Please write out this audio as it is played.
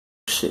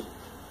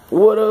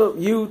What up,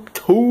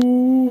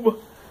 YouTube?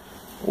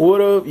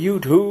 What up,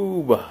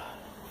 YouTube?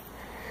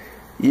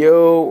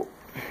 Yo,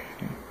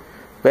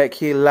 back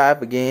here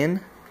live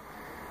again.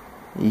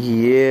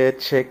 Yeah,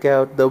 check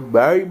out the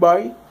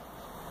baby.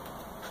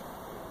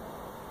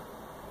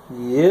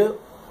 Yep.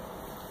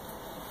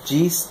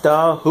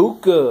 G-Star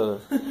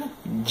Hookah.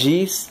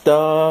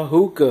 G-Star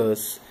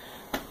Hookahs.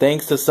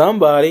 Thanks to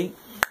somebody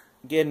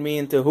getting me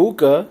into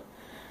hookah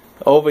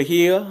over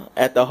here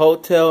at the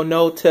Hotel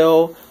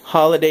No-Tell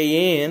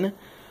Holiday Inn.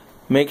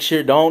 Make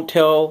sure don't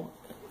tell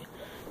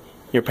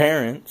your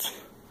parents.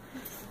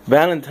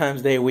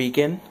 Valentine's Day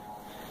weekend.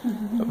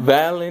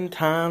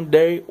 Valentine's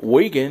Day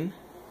weekend.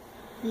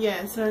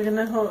 Yeah, so we're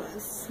gonna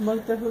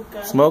smoke the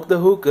hookah. Smoke the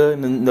hookah,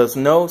 and there's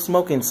no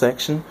smoking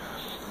section.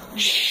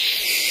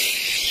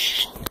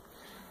 Shh.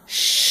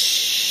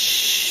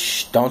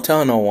 Shh. Don't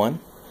tell no one.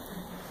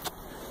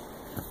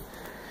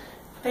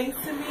 Thanks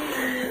to me.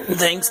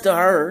 Thanks to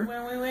her.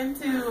 When we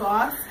went to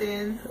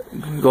Austin.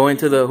 Going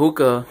to the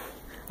hookah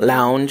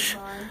lounge.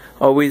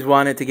 Always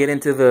wanted to get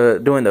into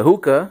doing the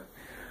hookah,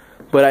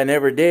 but I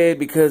never did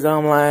because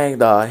I'm like,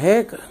 the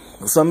heck?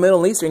 Some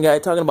Middle Eastern guy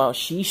talking about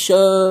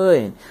shisha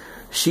and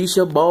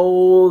shisha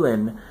bowl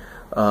and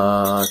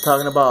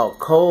talking about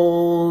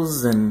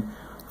coals and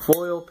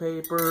foil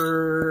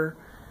paper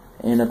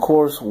and of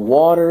course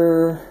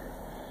water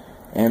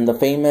and the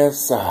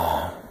famous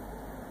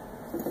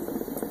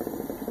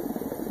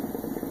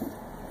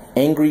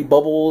angry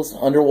bubbles,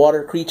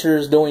 underwater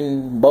creatures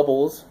doing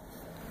bubbles.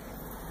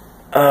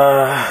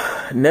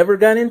 Never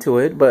got into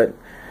it, but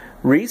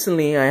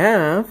recently I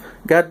have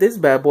got this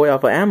bad boy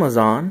off of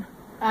Amazon.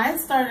 I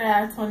started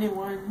at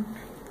 21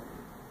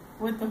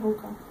 with the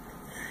hookah.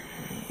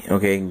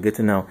 Okay, good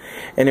to know.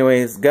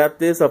 Anyways, got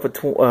this off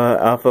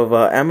of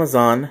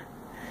Amazon,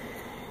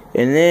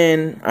 and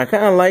then I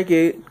kind of like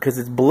it because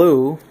it's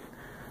blue,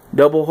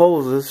 double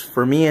hoses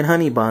for me and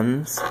honey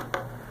buns.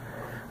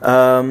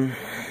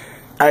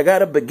 I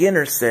got a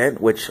beginner set,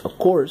 which of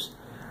course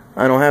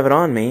I don't have it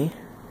on me,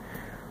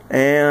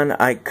 and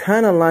I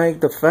kind of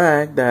like the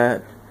fact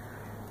that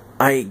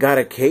I got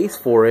a case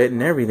for it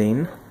and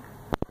everything.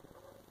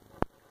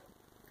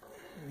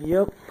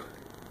 Yep.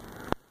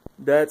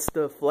 That's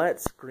the flat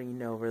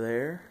screen over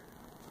there.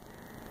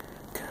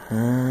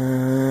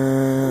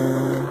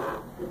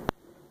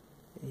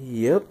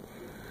 Yep.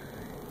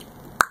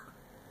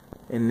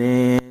 And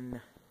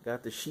then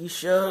got the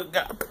shisha,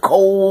 got the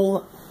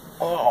coal.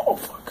 Oh,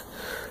 fuck.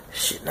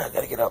 Shit, now I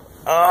gotta get up.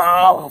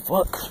 Oh,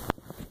 fuck.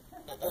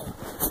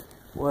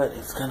 What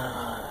is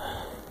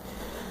gonna...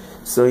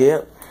 So,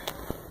 yep.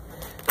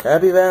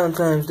 Happy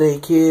Valentine's Day,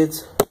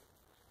 kids.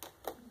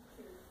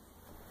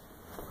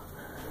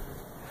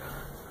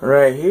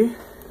 Right here.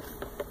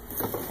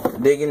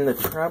 Digging the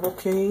travel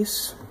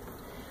case.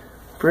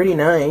 Pretty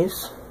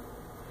nice.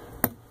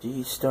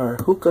 G-Star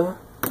Hookah.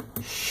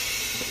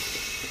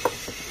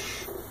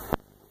 Shh.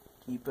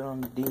 Keep it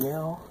on the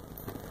DL.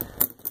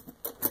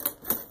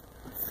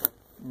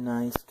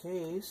 Nice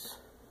case.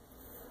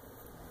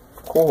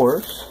 Of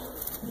course.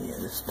 Yeah,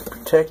 this is to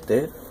protect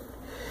it.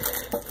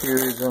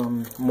 Here's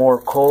more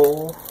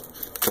coal.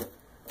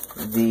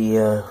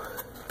 The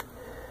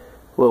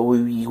what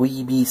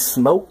we be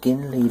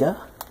smoking later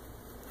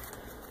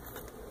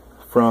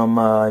from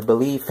I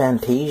believe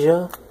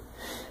Fantasia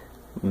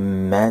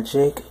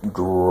Magic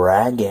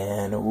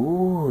Dragon.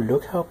 Ooh,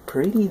 look how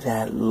pretty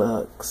that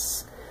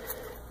looks.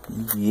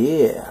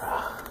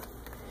 Yeah,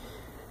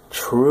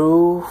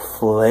 true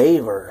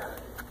flavor.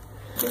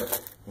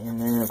 And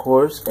then of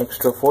course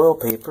extra foil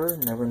paper,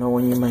 never know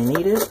when you might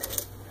need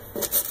it.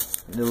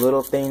 The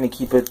little thing to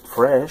keep it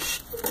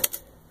fresh.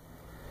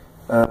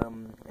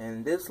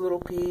 And this little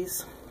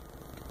piece,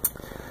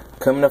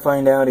 come to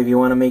find out if you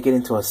want to make it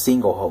into a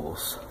single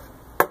hose.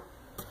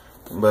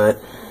 But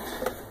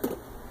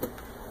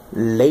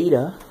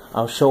later,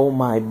 I'll show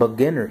my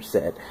beginner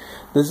set.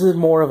 This is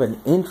more of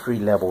an entry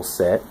level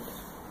set.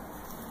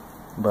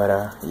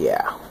 But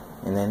yeah.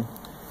 And then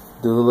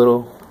do a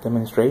little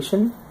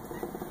demonstration.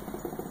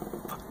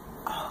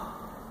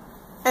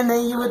 And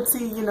then you would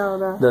see, you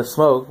know, the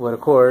smoke, but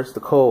of course the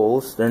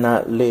coals, they're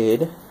not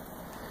lit.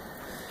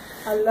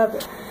 I love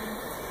it.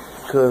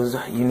 Because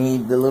you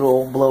need the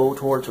little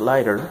blowtorch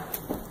lighter.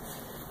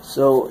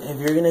 So if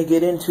you're gonna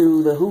get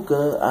into the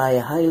hookah, I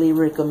highly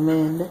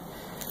recommend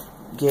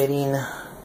getting